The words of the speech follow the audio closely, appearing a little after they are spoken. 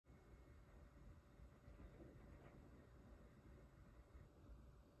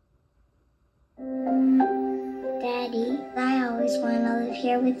Daddy. I always want to live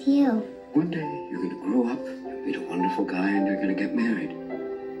here with you. One day, you're going to grow up, you'll meet a wonderful guy, and you're going to get married.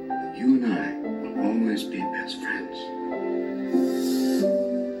 But you and I will always be best friends.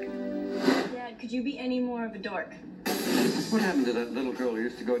 Dad, could you be any more of a dork? What happened to that little girl who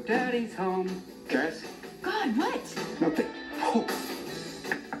used to go, Daddy's home? Cass? God, what? Nothing. Oh.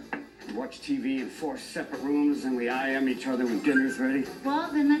 We watch TV in 4 separate rooms, and we IM each other when dinner's ready.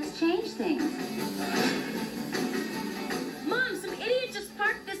 Well, then let's change things. Mom, some idiot just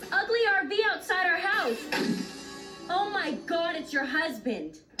parked this ugly RV outside our house. Oh my God, it's your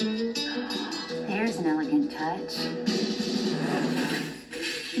husband. There's an elegant touch.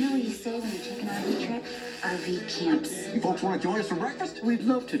 You know what you say when you take an RV trip? RV camps. You folks want to join us for breakfast? We'd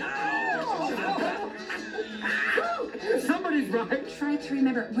love to. Somebody's right. Try to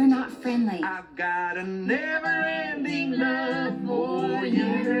remember, we're not friendly. I've got a never-ending love for you.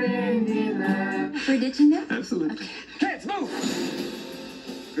 Never-ending love. We're ditching them? Absolutely. Okay. Kids, move!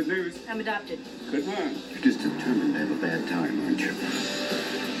 Good news. I'm adopted. Good one. You're just determined to have a bad time, aren't you?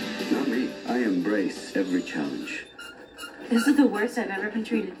 Not me. I embrace every challenge. This is the worst I've ever been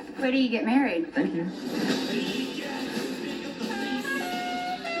treated. Where do you get married? Thank you.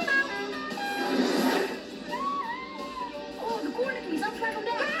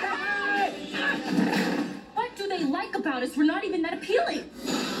 What do they like about us? We're not even that appealing.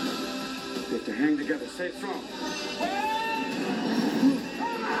 We have to hang together. Stay strong.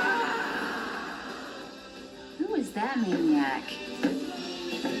 Who is that maniac?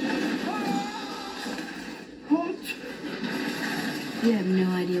 You have no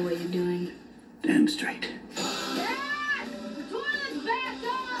idea what you're doing. Damn straight. Dad! The toilet's backed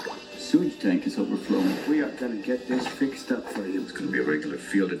up! Sewage tank is overflowing. We are gonna get this fixed up for you. It's gonna be a regular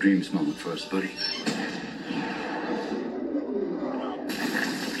Field of Dreams moment for us, buddy.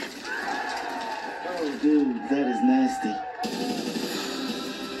 Oh, dude, that is nasty.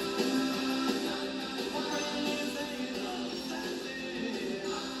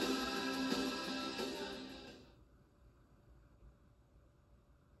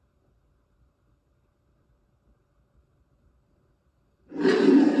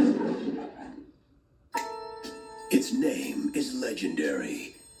 Its name is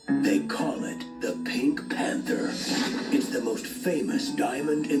legendary. They call it the Pink Panther. It's the most famous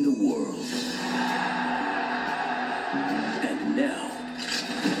diamond in the world. And now,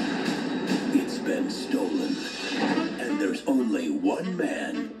 it's been stolen. And there's only one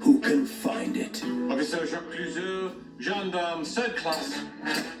man who can find it. Officer Jacques Cluzeux, gendarme, third class.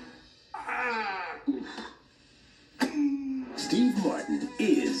 Steve Martin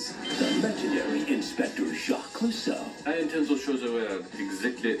is the legendary Inspector Jacques Clouseau. I intend to show the world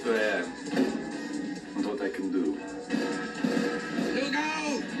exactly who I am and what I can do. Look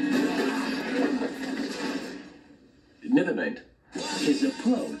out! Never mind. His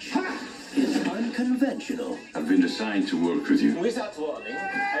approach is unconventional. I've been assigned to work with you. Without warning,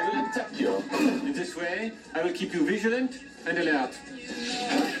 I will attack you. In this way, I will keep you vigilant and alert.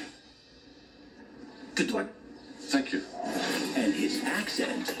 Good one. Thank you. And his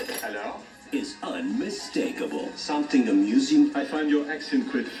accent Hello? is unmistakable. Something amusing. I find your accent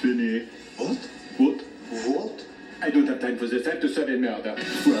quite funny. What? What? What? I don't have time for this. I have to study murder.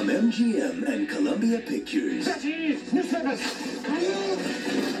 From MGM and Columbia Pictures, he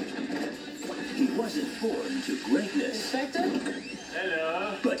wasn't born to greatness, Inspector?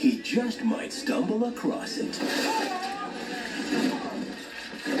 Hello? but he just might stumble across it.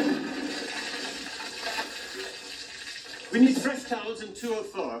 We need fresh towels in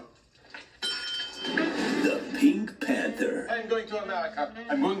 204. The Pink Panther. I'm going to America.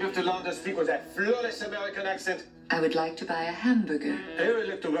 I'm going to learn to speak with that flawless American accent. I would like to buy a hamburger. I would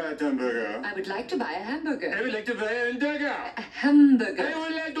like to buy a hamburger. I would like to buy a hamburger. I would like to buy a hamburger. A hamburger. I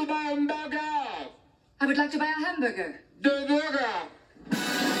would like to buy a hamburger. I would like to buy a hamburger. The burger.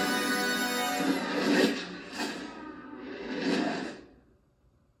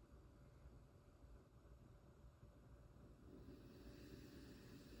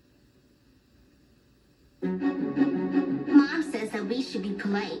 Mom says that we should be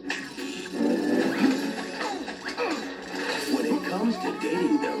polite. When it comes to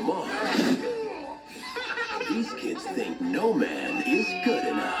dating their mom, these kids think no man is good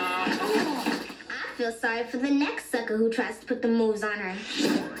enough. I feel sorry for the next sucker who tries to put the moves on her.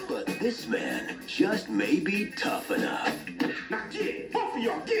 But this man just may be tough enough. Now get, both of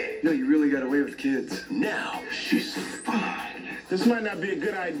y'all get. No, you really got away with kids. Now she's fine. This might not be a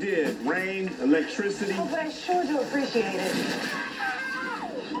good idea. Rain, electricity. But I sure do appreciate it.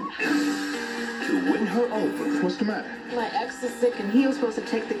 to win her over. What's the matter? My ex is sick and he was supposed to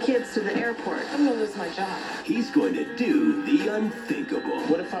take the kids to the airport. I'm gonna lose my job. He's going to do the unthinkable.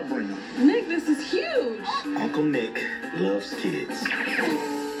 What if I bring him? Nick, this is huge. Uncle Nick loves kids.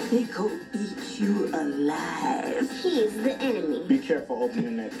 He could eat you alive. He's the enemy. Be careful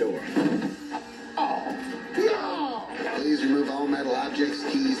opening that door. No! Please remove all metal objects,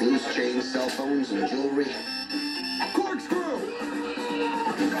 keys, loose chains, cell phones, and jewelry. Corkscrew!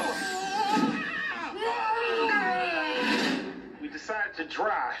 We decided to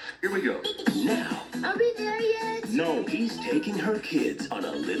drive. Here we go. Now, Are we there yet? No, he's taking her kids on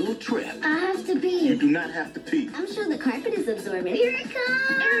a little trip. I have to you pee. do not have to pee. I'm sure the carpet is absorbent. Here it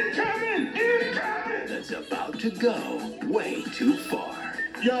comes! Incoming! Incoming! That's about to go way too far.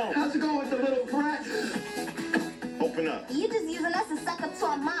 Yo, How's it going with the little brat? open up. You just using us to suck up to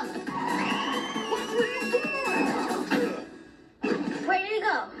our mama. Ready to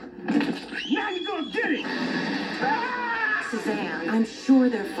go. Now you're gonna get it! Suzanne, I'm sure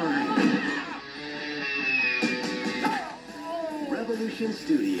they're fine. Revolution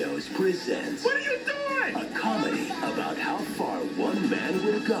Studios presents What are you doing? a comedy about how far one man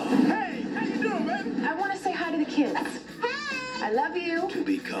will go Hey, how you doing, baby? I want to say hi to the kids. I love you. to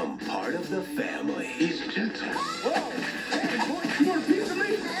become part of the family. He's gentle. Whoa! Hey, boy, you want a piece of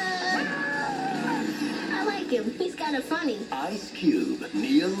me? I like him. He's kind of funny. Ice Cube,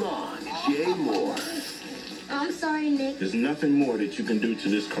 Nia Long, Jay Moore. I'm sorry, Nick. There's nothing more that you can do to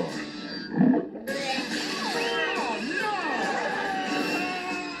this car.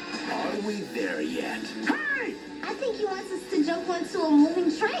 Are we there yet? Hey! I think he wants us to jump onto a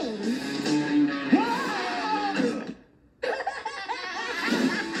moving train.